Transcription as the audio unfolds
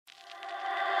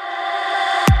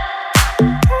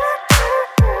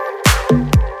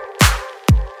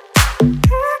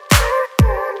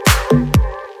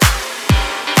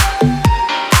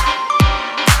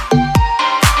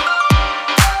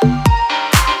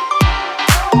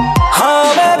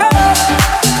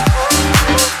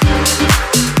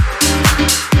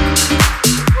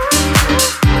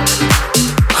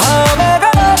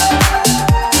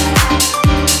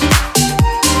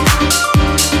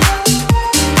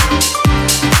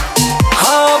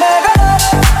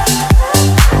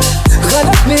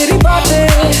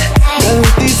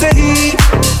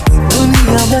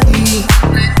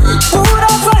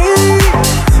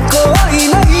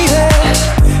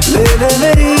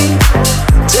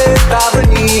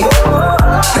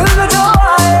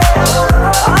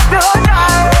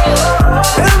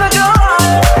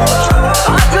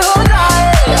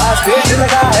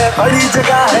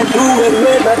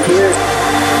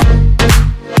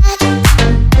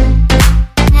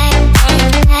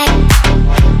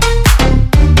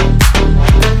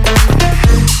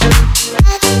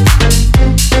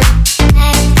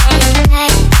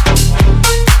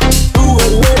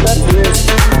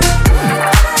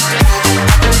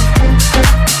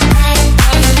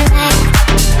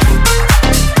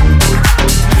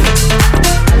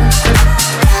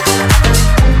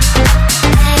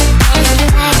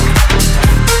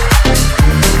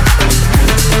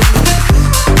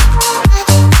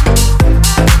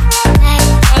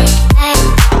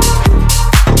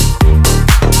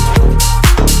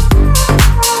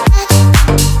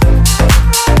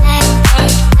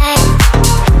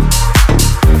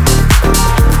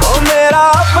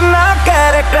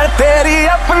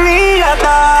अपनी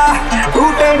अदा,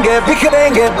 टूटेंगे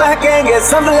बिखरेंगे बहकेंगे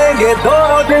संभलेंगे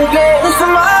दोनों दिल के इस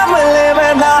मामले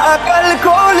में ना अकल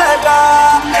को लगा,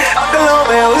 अकलों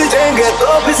में उलझेंगे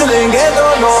तो फिसलेंगे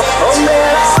दोनों। ओ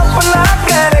मेरा अपना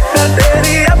कैरेक्टर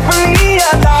तेरी अपनी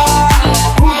अदा,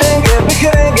 टूटेंगे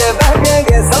बिखरेंगे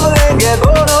बहकेंगे संभलेंगे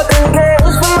दोनों दिल के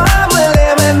उस मामले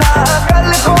में ना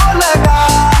अकल को लगा,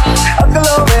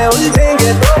 अकलों में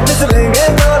उलझेंगे तो फिसलेंगे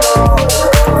दोनों।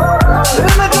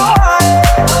 दिल में जो आए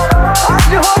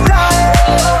आज हो जाए,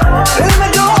 दिल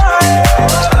में जो आए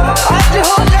आज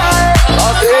हो जाए,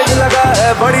 और तेज लगा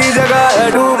है बड़ी जगह है,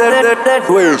 डू दैट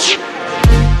ट्विस्ट।